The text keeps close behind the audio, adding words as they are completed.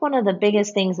One of the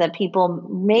biggest things that people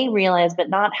may realize,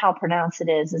 but not how pronounced it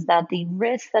is that the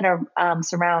risks that are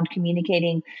surround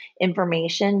communicating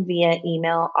information via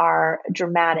email are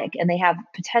dramatic and they have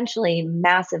potentially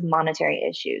massive monetary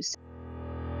issues.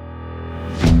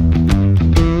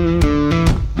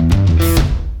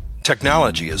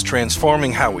 Technology is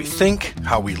transforming how we think,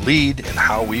 how we lead, and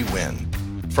how we win.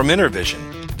 From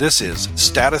Intervision, this is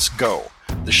Status Go,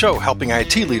 the show helping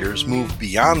IT leaders move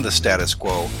beyond the status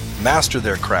quo, master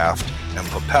their craft, and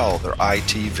propel their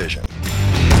IT vision.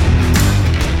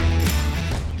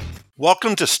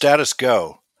 Welcome to Status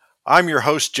Go. I'm your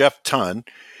host, Jeff Tunn.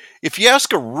 If you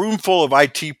ask a room full of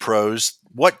IT pros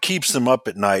what keeps them up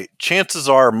at night, chances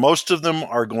are most of them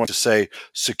are going to say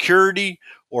security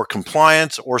or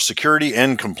compliance or security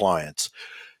and compliance.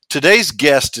 Today's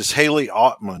guest is Haley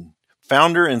Ottman,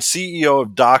 founder and CEO of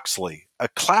Doxly, a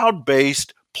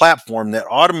cloud-based platform that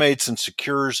automates and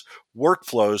secures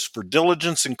workflows for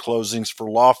diligence and closings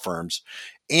for law firms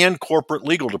and corporate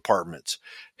legal departments.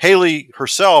 Haley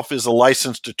herself is a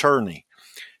licensed attorney.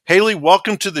 Haley,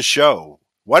 welcome to the show.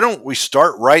 Why don't we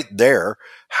start right there?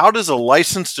 How does a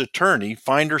licensed attorney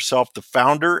find herself the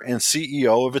founder and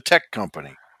CEO of a tech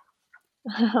company?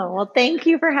 Well, thank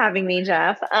you for having me,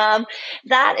 Jeff.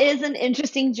 That is an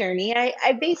interesting journey.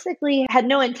 I basically had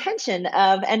no intention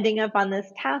of ending up on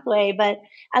this pathway, but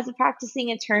as a practicing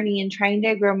attorney and trying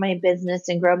to grow my business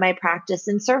and grow my practice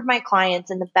and serve my clients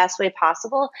in the best way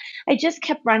possible, I just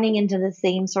kept running into the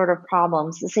same sort of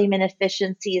problems, the same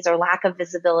inefficiencies or lack of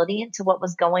visibility into what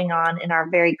was going on in our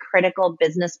very critical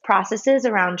business processes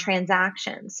around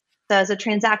transactions. So as a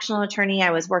transactional attorney,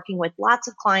 I was working with lots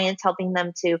of clients, helping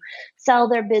them to sell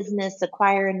their business,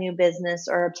 acquire a new business,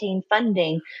 or obtain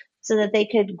funding so that they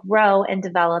could grow and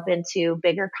develop into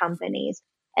bigger companies.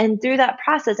 And through that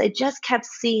process, I just kept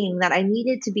seeing that I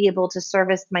needed to be able to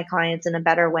service my clients in a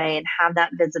better way and have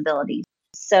that visibility.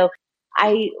 So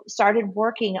I started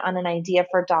working on an idea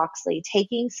for Doxly,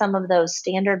 taking some of those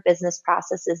standard business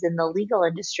processes in the legal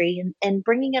industry and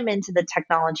bringing them into the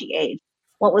technology age.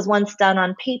 What was once done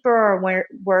on paper or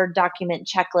Word document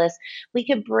checklist, we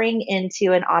could bring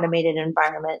into an automated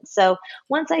environment. So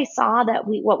once I saw that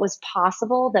what was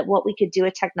possible, that what we could do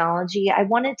with technology, I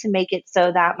wanted to make it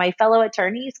so that my fellow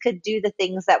attorneys could do the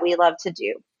things that we love to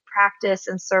do, practice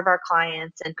and serve our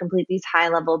clients and complete these high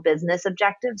level business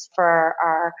objectives for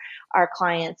our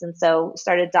clients. And so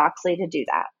started Doxly to do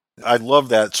that. I love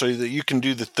that, so that you can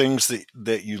do the things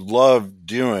that you love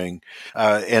doing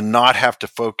and not have to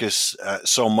focus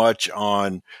so much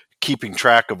on keeping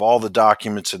track of all the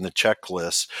documents and the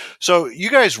checklists. So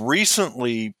you guys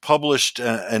recently published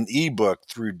an ebook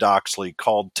through Doxly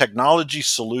called Technology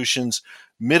Solutions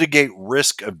Mitigate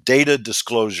Risk of Data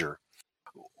Disclosure.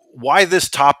 Why this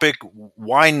topic?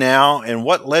 Why now? And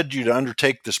what led you to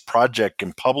undertake this project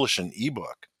and publish an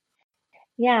ebook?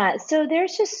 Yeah, so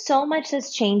there's just so much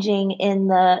that's changing in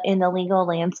the legal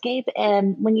landscape.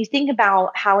 And when you think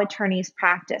about how attorneys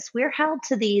practice, we're held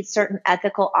to these certain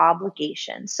ethical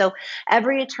obligations. So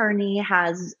every attorney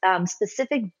has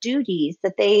specific duties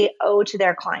that they owe to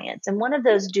their clients. And one of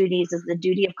those duties is the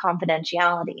duty of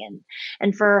confidentiality.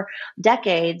 And for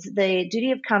decades, the duty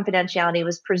of confidentiality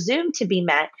was presumed to be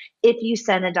met if you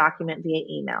send a document via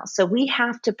email. So we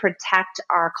have to protect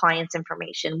our clients'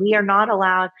 information. We are not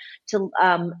allowed to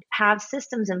have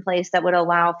systems in place that would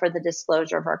allow for the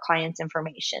disclosure of our clients'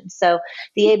 information. So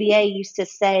the ABA used to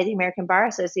say, the American Bar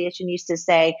Association used to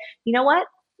say, you know what,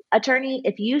 attorney,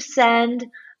 if you send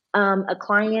a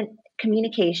client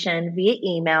communication via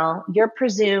email, you're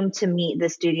presumed to meet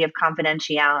this duty of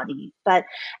confidentiality. But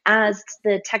as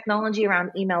the technology around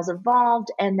emails evolved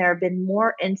and there have been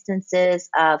more instances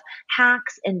of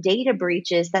hacks and data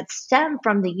breaches that stem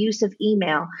from the use of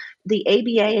email, the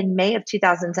ABA in May of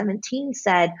 2017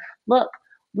 said, look,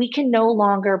 we can no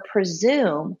longer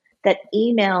presume that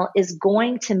email is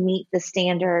going to meet the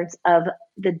standards of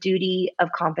the duty of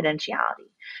confidentiality.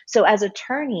 So as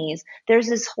attorneys, there's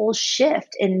this whole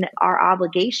shift in our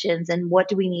obligations and what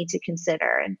do we need to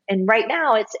consider. And right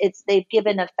now it's they've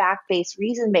given a fact-based,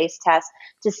 reason-based test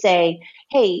to say,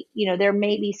 hey, there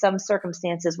may be some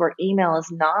circumstances where email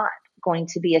is not going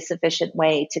to be a sufficient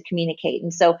way to communicate.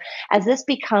 And so as this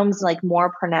becomes like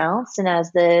more pronounced and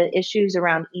as the issues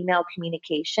around email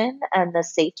communication and the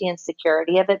safety and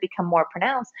security of it become more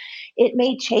pronounced, it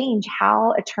may change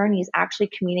how attorneys actually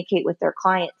communicate with their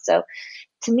clients. So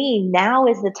to me, now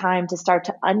is the time to start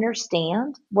to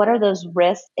understand what are those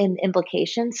risks and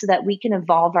implications so that we can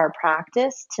evolve our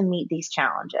practice to meet these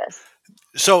challenges.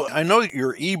 So I know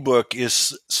your ebook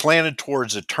is slanted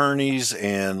towards attorneys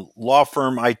and law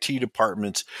firm IT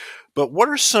departments, but what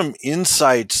are some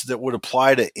insights that would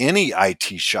apply to any IT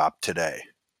shop today?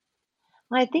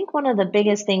 I think one of the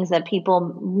biggest things that people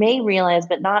may realize,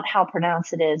 but not how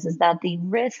pronounced it is that the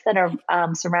risks that are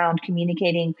surround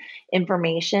communicating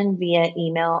information via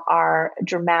email are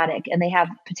dramatic and they have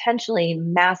potentially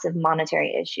massive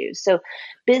monetary issues. So,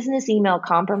 business email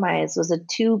compromise was a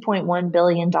 $2.1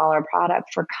 billion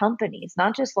product for companies,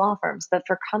 not just law firms, but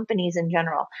for companies in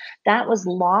general. That was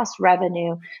lost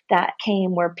revenue that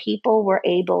came where people were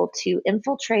able to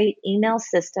infiltrate email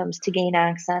systems to gain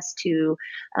access to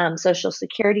social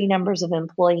security numbers of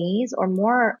employees, or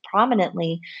more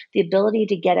prominently, the ability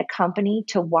to get a company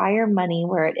to wire money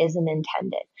where it isn't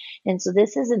intended. And so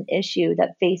this is an issue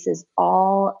that faces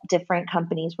all different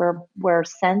companies where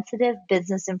sensitive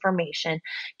business information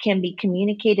can be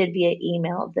communicated via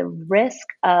email. The risk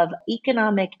of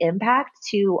economic impact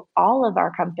to all of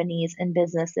our companies and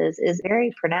businesses is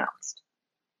very pronounced.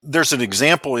 There's an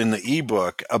example in the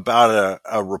ebook about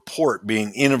a report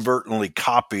being inadvertently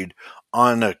copied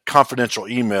on a confidential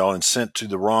email and sent to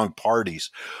the wrong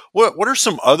parties. What are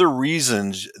some other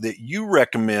reasons that you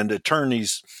recommend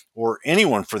attorneys, or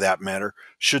anyone for that matter,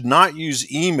 should not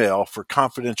use email for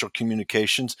confidential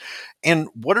communications? And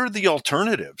what are the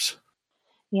alternatives?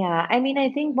 Yeah, I mean,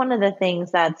 I think one of the things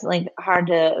that's like hard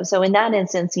to, so in that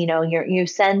instance, you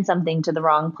send something to the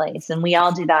wrong place, and we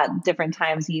all do that at different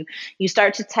times. You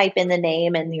start to type in the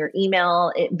name, and your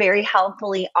email it very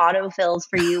helpfully autofills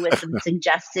for you with some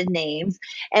suggested names,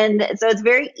 and so it's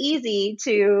very easy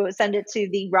to send it to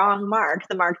the wrong mark,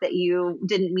 the mark that you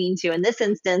didn't mean to. In this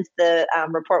instance, the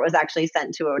report was actually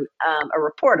sent to a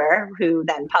reporter who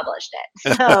then published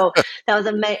it. So that was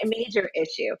a major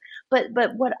issue. But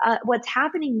what's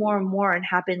happening more and more, and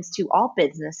happens to all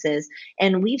businesses,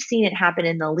 and we've seen it happen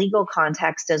in the legal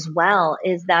context as well,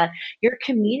 is that you're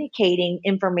communicating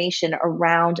information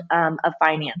around a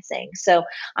financing. So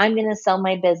I'm going to sell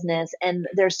my business, and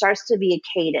there starts to be a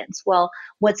cadence. Well,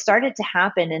 what started to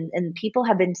happen, and people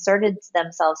have inserted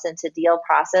themselves into deal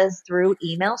process through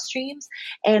email streams,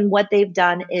 and what they've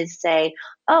done is say,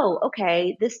 oh,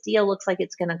 okay, this deal looks like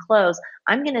it's going to close.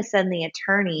 I'm going to send the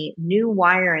attorney new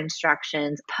wire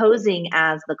instructions posing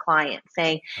as the client,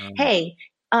 saying, Um, hey,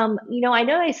 I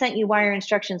know I sent you wire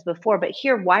instructions before, but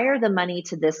here, wire the money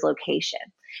to this location.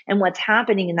 And what's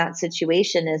happening in that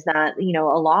situation is that,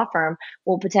 a law firm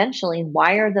will potentially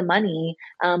wire the money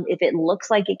if it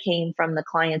looks like it came from the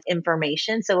client's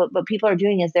information. So, what people are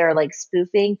doing is they're like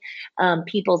spoofing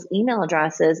people's email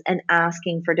addresses and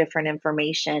asking for different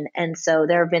information. And so,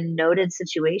 there have been noted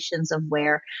situations of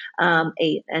where an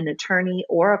attorney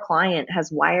or a client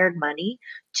has wired money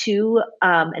to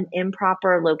an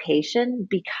improper location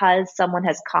because someone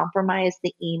has compromised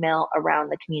the email around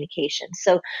the communication.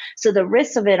 So the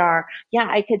risks of it are, yeah,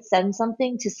 I could send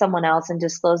something to someone else and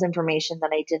disclose information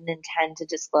that I didn't intend to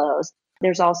disclose.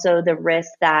 There's also the risk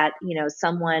that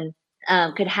someone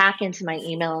could hack into my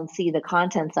email and see the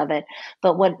contents of it.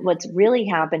 But what's really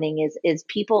happening is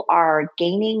people are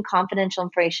gaining confidential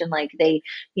information. Like they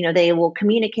will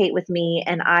communicate with me,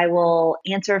 and I will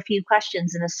answer a few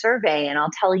questions in a survey, and I'll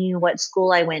tell you what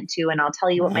school I went to, and I'll tell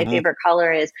you what my mhm. favorite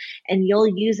color is, and you'll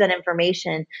use that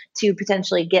information to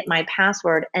potentially get my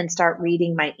password and start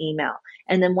reading my email.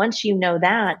 And then once you know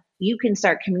that, you can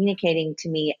start communicating to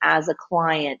me as a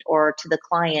client, or to the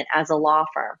client as a law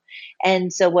firm.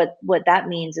 And so what that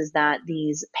means is that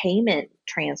these payment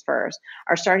transfers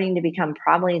are starting to become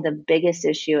probably the biggest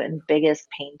issue and biggest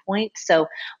pain point. So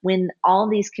when all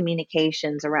these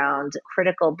communications around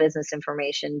critical business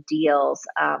information, deals,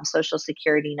 social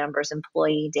security numbers,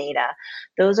 employee data,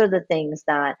 those are the things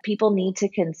that people need to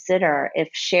consider if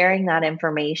sharing that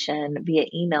information via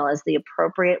email is the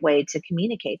appropriate way to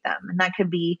communicate them. And that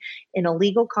could be in a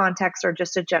legal context or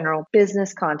just a general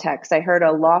business context. I heard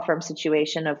a law firm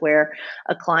situation of where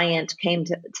a client came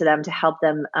to them to help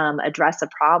them address a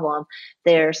problem.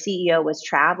 Their CEO was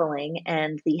traveling,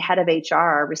 and the head of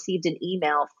HR received an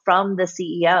email from the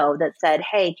CEO that said,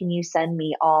 hey, can you send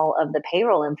me all of the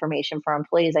payroll information for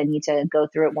employees? I need to go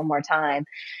through it one more time.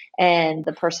 And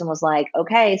the person was like,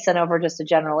 okay, send over just a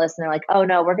general list. And they're like, oh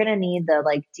no, we're going to need the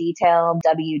like detailed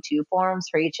W-2 forms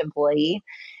for each employee.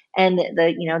 And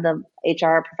the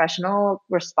HR professional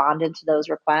responded to those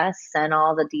requests, sent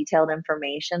all the detailed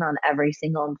information on every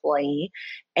single employee.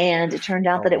 And it turned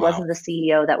out Oh, that it wow. wasn't the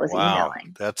CEO that was Wow.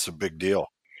 emailing. That's a big deal.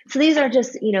 So these are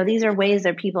just, these are ways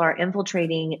that people are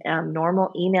infiltrating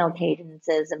normal email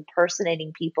cadences,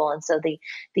 impersonating people. And so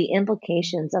the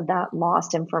implications of that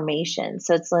lost information.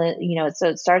 So it's, so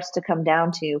it starts to come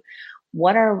down to,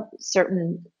 what are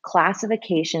certain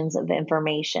classifications of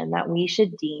information that we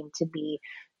should deem to be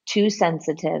too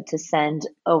sensitive to send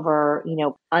over,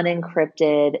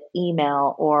 unencrypted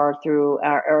email or through,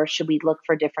 or should we look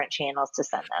for different channels to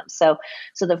send them? So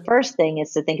the first thing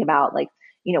is to think about, like,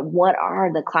 what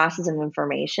are the classes of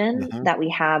information Hmm. that we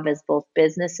have as both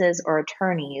businesses or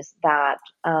attorneys that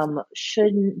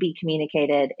shouldn't be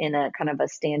communicated in a kind of a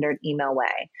standard email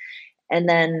way. And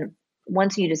then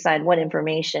once you decide what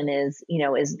information is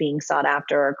being sought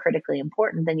after or critically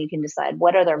important, then you can decide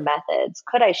what other methods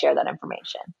could I share that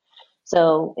information.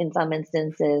 So, in some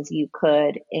instances, you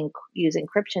could use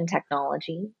encryption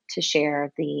technology to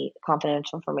share the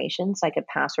confidential information. So, I could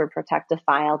password protect a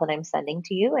file that I'm sending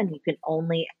to you, and you can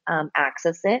only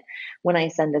access it when I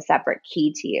send a separate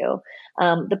key to you.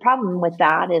 The problem with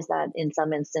that is that in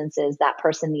some instances, that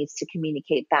person needs to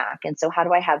communicate back. And so, how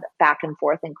do I have back and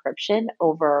forth encryption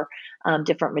over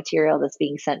different material that's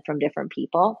being sent from different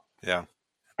people? Yeah.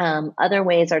 Other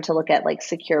ways are to look at like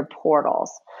secure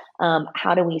portals.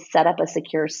 How do we set up a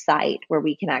secure site where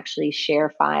we can actually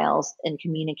share files and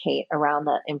communicate around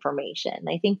that information?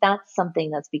 I think that's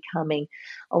something that's becoming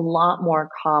a lot more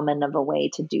common of a way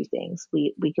to do things.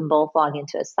 We can both log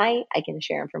into a site. I can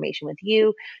share information with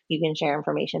you. You can share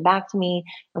information back to me,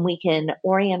 and we can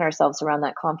orient ourselves around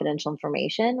that confidential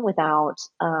information without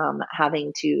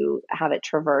having to have it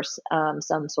traverse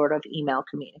some sort of email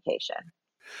communication.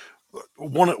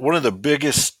 One of the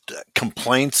biggest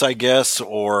complaints, I guess,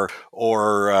 or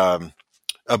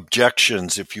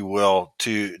objections, if you will,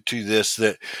 to this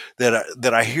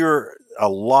that I hear a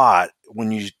lot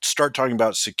when you start talking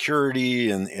about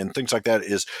security and things like that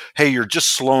is, hey, you're just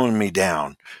slowing me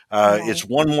down. Right. It's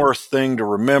one more thing to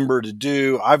remember to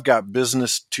do. I've got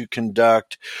business to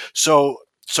conduct. So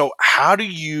how do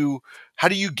you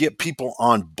get people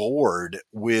on board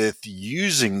with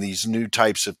using these new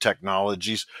types of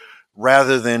technologies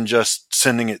rather than just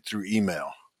sending it through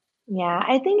email? Yeah,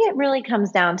 I think it really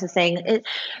comes down to saying it.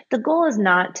 The goal is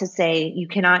not to say you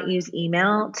cannot use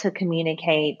email to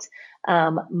communicate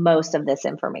most of this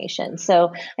information.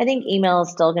 So I think email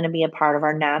is still going to be a part of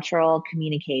our natural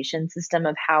communication system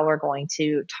of how we're going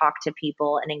to talk to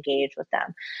people and engage with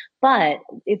them. But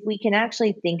if we can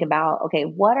actually think about, okay,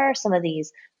 what are some of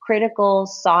these critical,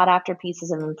 sought after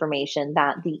pieces of information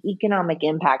that the economic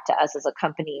impact to us as a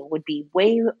company would be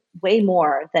way, way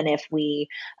more than if we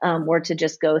were to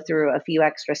just go through a few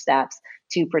extra steps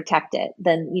to protect it,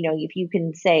 then if you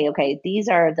can say, okay, these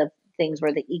are the things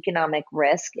where the economic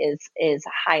risk is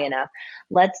high enough,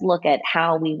 let's look at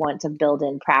how we want to build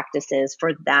in practices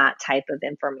for that type of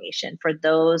information, for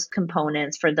those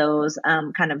components, for those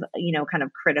kind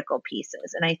of critical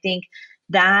pieces. And I think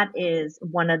that is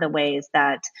one of the ways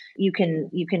that you can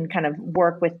kind of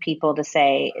work with people to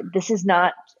say this is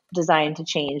not designed to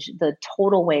change the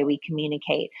total way we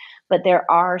communicate, but there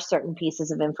are certain pieces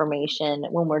of information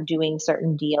when we're doing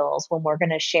certain deals, when we're going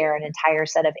to share an entire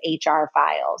set of HR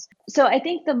files. So I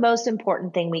think the most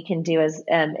important thing we can do is,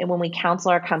 and when we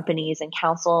counsel our companies and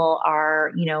counsel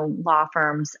our, law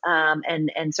firms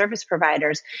and service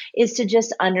providers, is to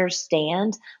just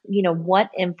understand, what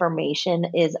information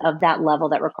is of that level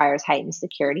that requires heightened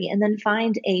security, and then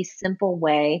find a simple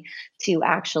way to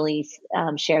actually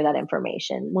share that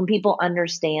information. When people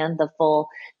understand the full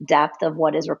depth of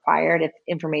what is required, if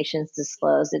information is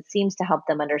disclosed, it seems to help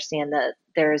them understand that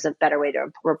there is a better way to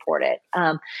report it.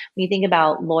 When you think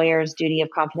about lawyers' duty of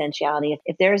confidentiality,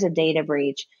 if there's a data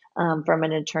breach, from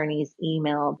an attorney's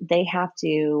email, they have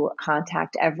to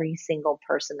contact every single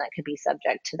person that could be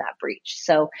subject to that breach.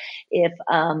 So, if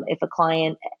a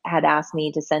client had asked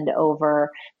me to send over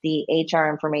the HR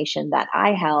information that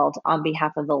I held on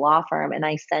behalf of the law firm, and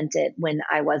I sent it when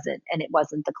I wasn't, and it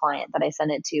wasn't the client that I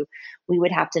sent it to, we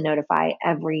would have to notify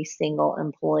every single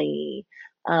employee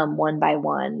one by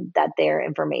one that their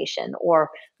information, or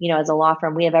as a law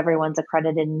firm, we have everyone's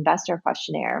accredited investor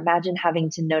questionnaire. Imagine having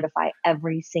to notify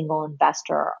every single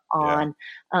investor Yeah.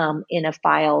 on in a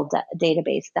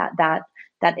database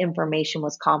that information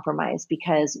was compromised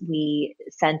because we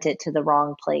sent it to the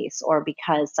wrong place, or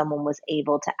because someone was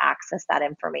able to access that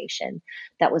information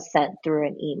that was sent through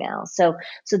an email. So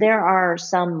there are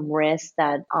some risks,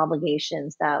 that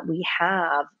obligations that we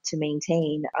have to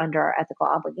maintain under our ethical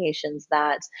obligations,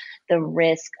 that the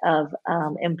risk of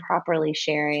improperly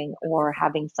sharing or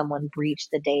having someone breach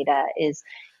the data is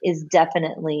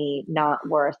definitely not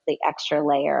worth the extra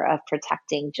layer of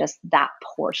protecting just that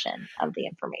portion of the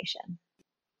information.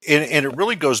 And it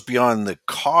really goes beyond the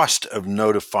cost of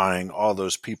notifying all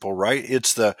those people, right?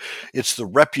 It's the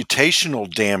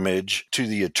reputational damage to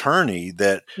the attorney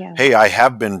that, Yeah. hey, I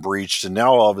have been breached, and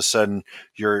now all of a sudden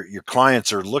your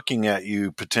clients are looking at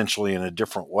you potentially in a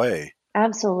different way.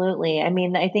 Absolutely. I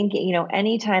mean, I think,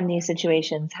 anytime these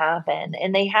situations happen,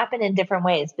 and they happen in different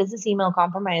ways. Business email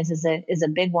compromise is a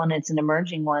big one. It's an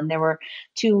emerging one. There were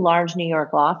two large New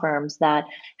York law firms that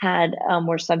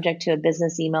were subject to a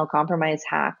business email compromise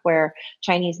hack where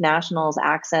Chinese nationals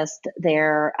accessed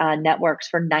their networks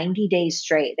for 90 days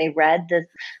straight. They read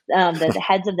the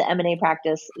heads of the M&A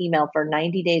practice email for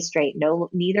 90 days straight. No,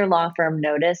 neither law firm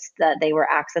noticed that they were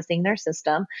accessing their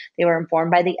system. They were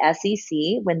informed by the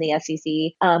SEC when the SEC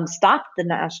stopped the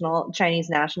national Chinese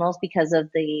nationals because of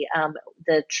the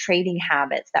trading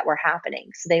habits that were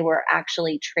happening. So they were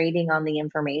actually trading on the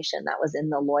information that was in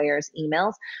the lawyers'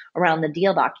 emails around the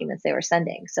deal documents they were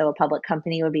sending. So a public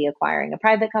company would be acquiring a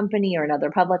private company or another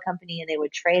public company, and they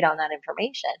would trade on that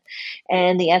information.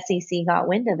 And the SEC got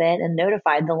wind of it and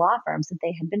notified the law firms that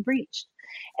they had been breached.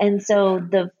 And so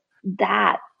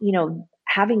that,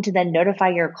 having to then notify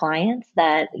your clients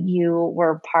that you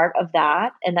were part of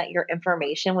that and that your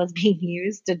information was being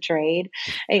used to trade.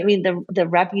 I mean, the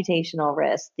reputational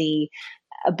risk, the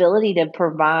ability to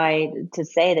provide, to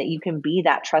say that you can be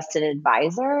that trusted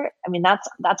advisor. I mean,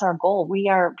 that's our goal. We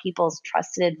are people's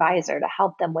trusted advisor to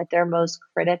help them with their most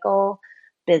critical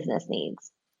business needs.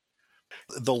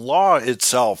 The law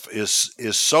itself is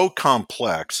so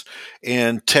complex,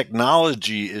 and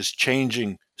technology is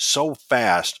changing so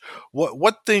fast.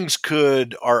 What things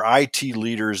could our IT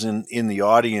leaders in the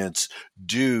audience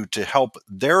do to help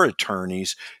their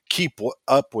attorneys keep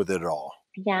up with it all?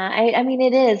 Yeah, I mean,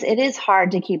 it is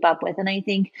hard to keep up with. And I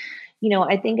think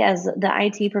as the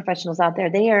IT professionals out there,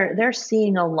 they're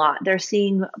seeing a lot. They're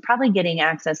seeing, probably getting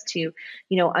access to,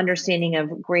 understanding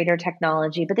of greater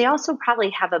technology, but they also probably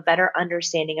have a better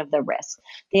understanding of the risk.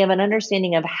 They have an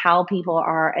understanding of how people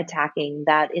are attacking,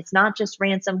 that it's not just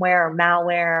ransomware or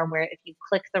malware, where if you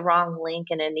click the wrong link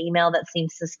in an email that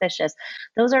seems suspicious,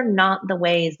 those are not the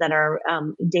ways that our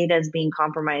data is being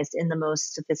compromised in the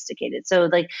most sophisticated. So,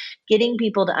 like, getting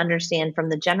people to understand from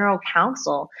the general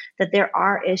counsel that there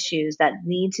are issues that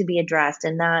need to be addressed,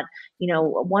 and that,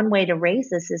 one way to raise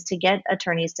this is to get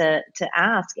attorneys to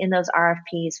ask in those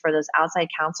RFPs for those outside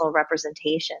counsel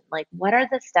representation, like, what are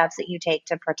the steps that you take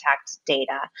to protect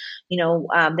data?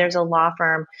 There's a law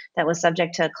firm that was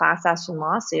subject to a class action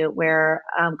lawsuit where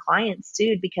clients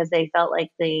sued because they felt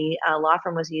like the law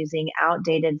firm was using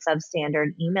outdated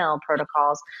substandard email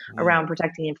protocols Mm. around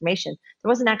protecting information. There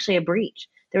wasn't actually a breach.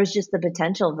 There was just the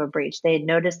potential of a breach. They had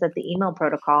noticed that the email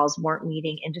protocols weren't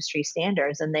meeting industry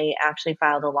standards, and they actually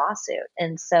filed a lawsuit.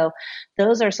 And so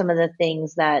those are some of the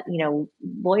things that,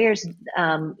 lawyers,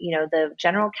 the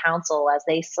general counsel, as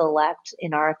they select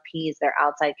in RFPs their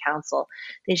outside counsel,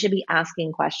 they should be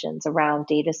asking questions around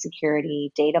data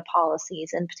security, data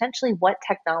policies, and potentially what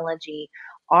technology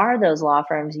are those law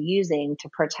firms using to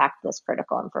protect this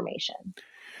critical information.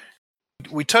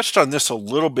 We touched on this a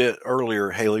little bit earlier,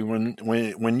 Haley,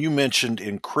 when you mentioned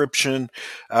encryption,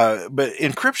 but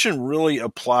encryption really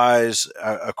applies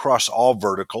across all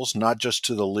verticals, not just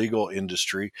to the legal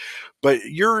industry. But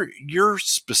you're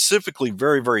specifically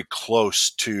very very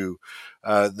close to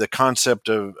the concept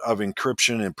of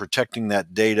encryption and protecting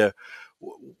that data.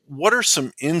 What are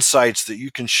some insights that you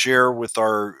can share with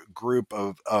our group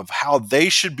of how they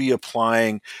should be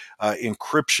applying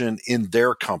encryption in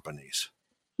their companies?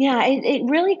 Yeah, it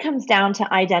really comes down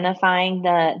to identifying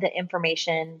the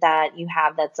information that you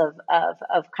have that's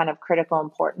of kind of critical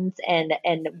importance, and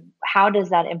how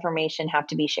does that information have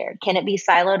to be shared? Can it be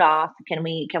siloed off? Can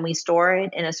we store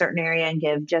it in a certain area and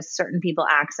give just certain people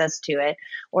access to it?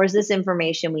 Or is this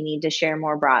information we need to share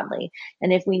more broadly?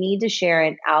 And if we need to share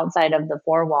it outside of the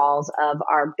four walls of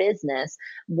our business,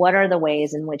 what are the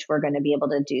ways in which we're going to be able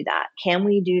to do that? Can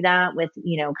we do that with,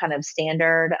 kind of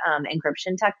standard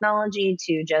encryption technology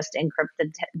to just encrypt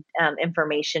the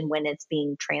information when it's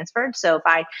being transferred? So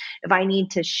if I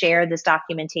need to share this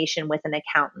documentation with an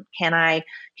accountant, can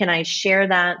I share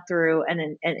that through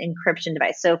an encryption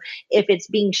device? So if it's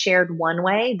being shared one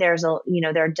way, there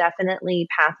are definitely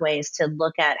pathways to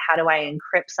look at, how do I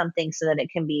encrypt something so that it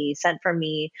can be sent from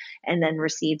me and then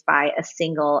received by a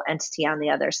single entity on the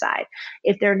other side.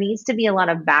 If there needs to be a lot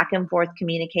of back and forth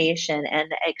communication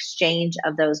and exchange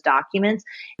of those documents,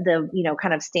 the,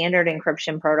 kind of standard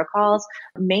encryption protocols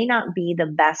may not be the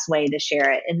best way to share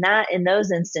it. In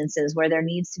those instances where there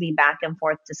needs to be back and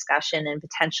forth discussion and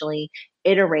potentially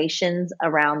iterations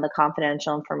around the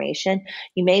confidential information,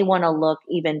 you may want to look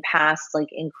even past like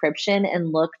encryption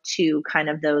and look to kind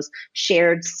of those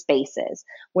shared spaces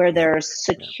where Yeah. there's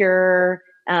Yeah. secure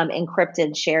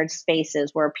encrypted shared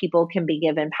spaces where people can be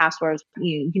given passwords.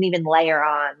 You can even layer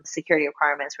on security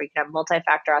requirements where you can have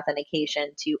multi-factor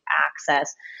authentication to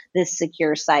access this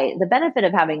secure site. The benefit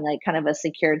of having like kind of a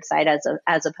secured site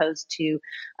as opposed to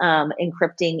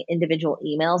encrypting individual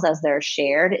emails as they're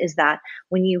shared is that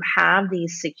when you have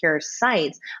these secure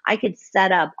sites, I could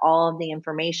set up all of the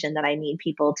information that I need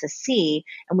people to see,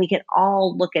 and we can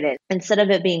all look at it. Instead of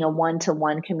it being a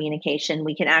one-to-one communication,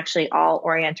 we can actually all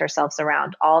orient ourselves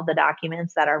around all of the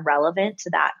documents that are relevant to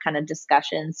that kind of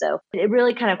discussion. So it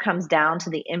really kind of comes down to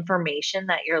the information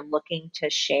that you're looking to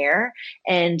share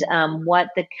and what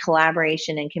the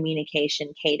collaboration and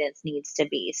communication cadence needs to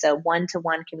be. So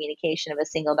one-to-one communication of a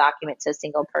single document to a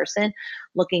single person,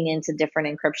 looking into different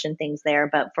encryption things there.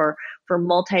 But for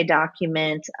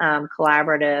multi-document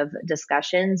collaborative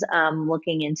discussions,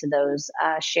 looking into those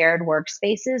shared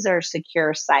workspaces or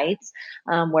secure sites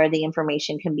where the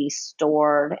information can be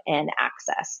stored and accessed.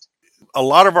 A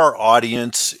lot of our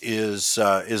audience is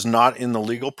not in the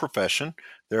legal profession.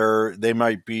 They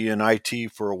might be in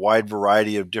IT for a wide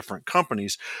variety of different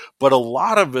companies, but a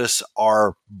lot of us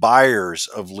are buyers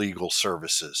of legal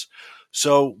services.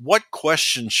 So, what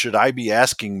questions should I be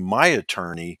asking my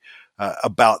attorney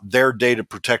about their data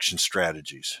protection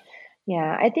strategies?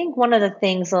 Yeah, I think one of the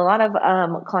things a lot of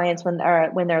clients when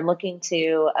they're looking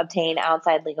to obtain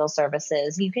outside legal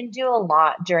services, you can do a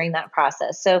lot during that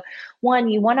process. So, one,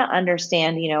 you want to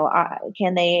understand,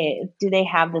 can they do they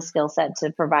have the skill set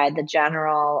to provide the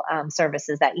general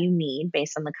services that you need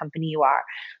based on the company you are.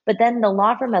 But then the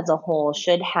law firm as a whole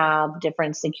should have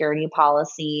different security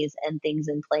policies and things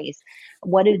in place.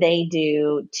 What do they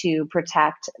do to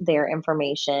protect their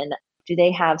information? Do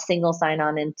they have single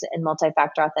sign-on and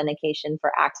multi-factor authentication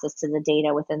for access to the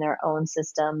data within their own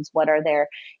systems? What are their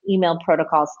email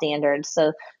protocol standards?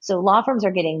 So law firms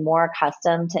are getting more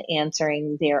accustomed to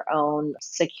answering their own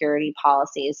security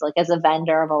policies. Like as a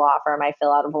vendor of a law firm, I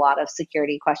fill out a lot of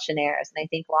security questionnaires, and I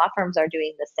think law firms are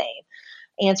doing the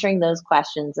same, answering those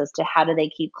questions as to how do they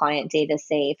keep client data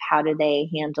safe, how do they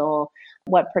handle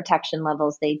what protection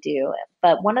levels they do.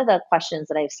 But one of the questions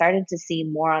that I've started to see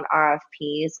more on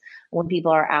RFPs when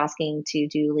people are asking to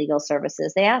do legal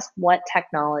services, they ask what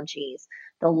technologies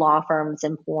the law firm's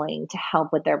employing to help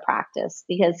with their practice.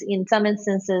 Because in some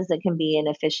instances, it can be an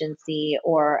efficiency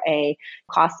or a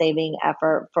cost saving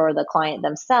effort for the client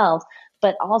themselves,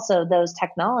 but also those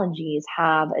technologies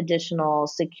have additional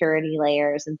security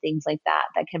layers and things like that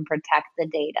that can protect the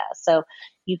data. So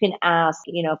you can ask,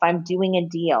 if I'm doing a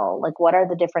deal, like what are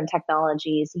the different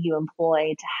technologies you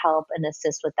employ to help and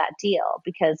assist with that deal?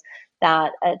 Because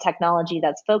that technology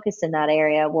that's focused in that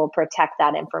area will protect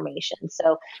that information.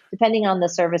 So depending on the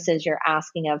services you're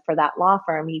asking of for that law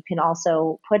firm, you can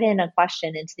also put in a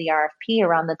question into the RFP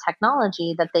around the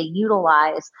technology that they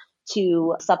utilize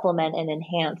to supplement and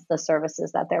enhance the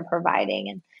services that they're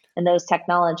providing. And those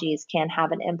technologies can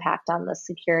have an impact on the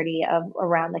security of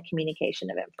around the communication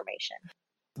of information.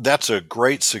 That's a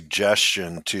great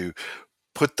suggestion to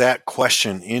put that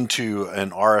question into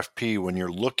an RFP when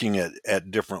you're looking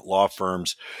at different law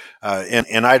firms.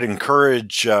 And I'd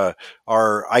encourage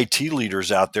our IT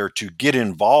leaders out there to get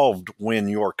involved when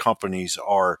your companies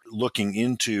are looking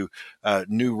into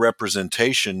new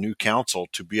representation, new counsel,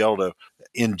 to be able to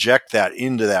inject that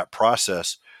into that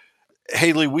process.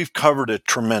 Haley, we've covered a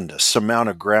tremendous amount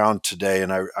of ground today,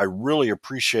 and I really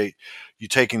appreciate you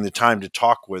taking the time to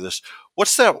talk with us.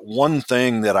 What's that one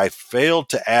thing that I failed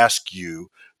to ask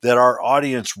you that our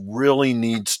audience really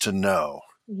needs to know?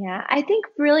 Yeah, I think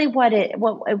really what it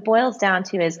boils down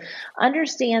to is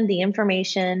understand the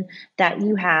information that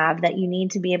you have that you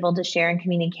need to be able to share and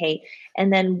communicate,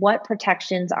 and then what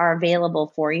protections are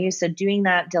available for you. So doing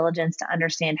that diligence to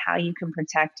understand how you can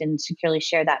protect and securely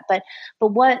share that. But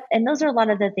those are a lot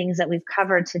of the things that we've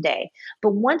covered today.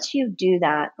 But once you do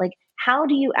that, like how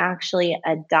do you actually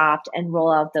adopt and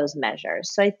roll out those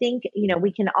measures? So I think,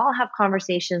 we can all have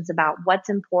conversations about what's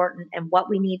important and what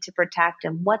we need to protect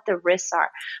and what the risks are.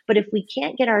 But if we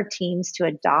can't get our teams to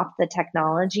adopt the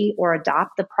technology or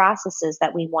adopt the processes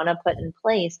that we want to put in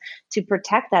place to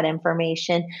protect that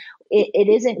information, it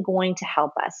isn't going to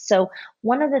help us. So,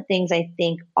 one of the things I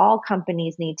think all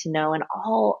companies need to know and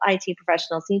all IT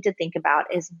professionals need to think about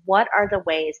is what are the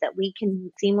ways that we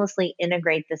can seamlessly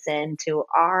integrate this into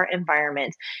our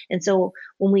environment. And so,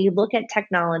 when we look at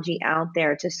technology out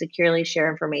there to securely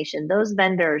share information, those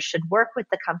vendors should work with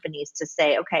the companies to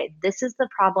say, okay, this is the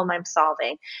problem I'm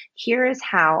solving. Here is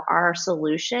how our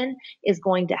solution is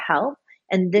going to help.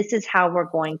 and this is how we're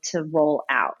going to roll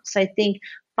out. So I think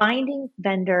finding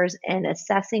vendors and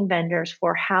assessing vendors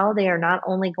for how they are not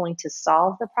only going to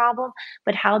solve the problem,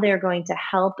 but how they're going to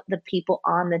help the people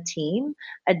on the team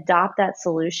adopt that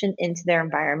solution into their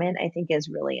environment, I think is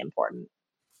really important.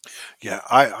 Yeah,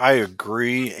 I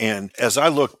agree. And as I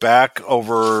look back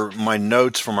over my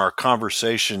notes from our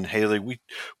conversation, Haley,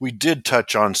 we did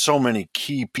touch on so many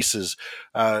key pieces.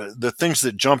 The things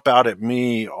that jump out at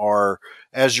me are,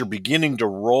 as you're beginning to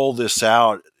roll this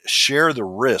out, share the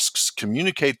risks,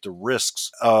 communicate the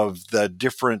risks of the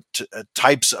different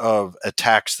types of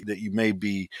attacks that you may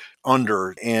be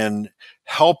under, and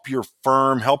help your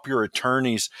firm, help your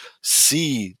attorneys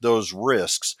see those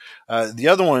risks. The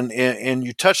other one, and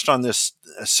you touched on this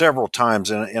several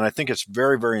times, and I think it's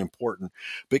very, very important,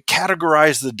 but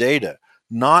categorize the data.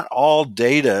 Not all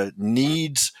data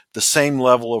needs the same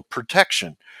level of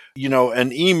protection. You know,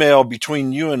 an email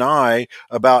between you and I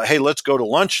about, hey, let's go to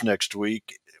lunch next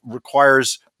week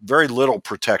requires very little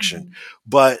protection. Mm-hmm.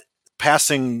 But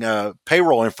passing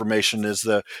payroll information is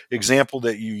the example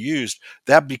that you used,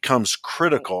 that becomes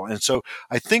critical. And so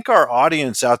I think our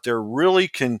audience out there really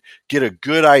can get a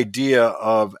good idea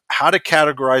of how to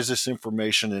categorize this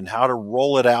information and how to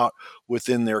roll it out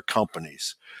within their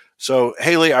companies. So,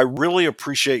 Haley, I really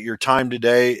appreciate your time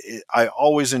today. I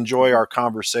always enjoy our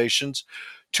conversations.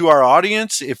 To our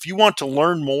audience, if you want to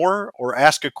learn more or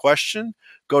ask a question,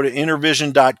 go to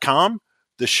intervision.com.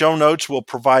 The show notes will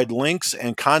provide links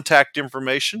and contact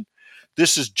information.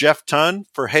 This is Jeff Tunn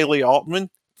for Haley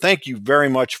Altman. Thank you very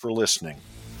much for listening.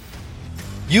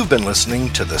 You've been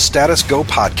listening to the Status Go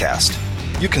podcast.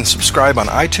 You can subscribe on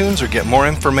iTunes or get more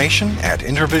information at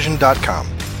intervision.com.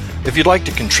 If you'd like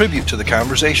to contribute to the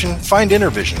conversation, find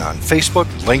Intervision on Facebook,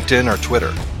 LinkedIn, or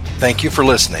Twitter. Thank you for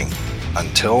listening.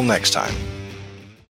 Until next time.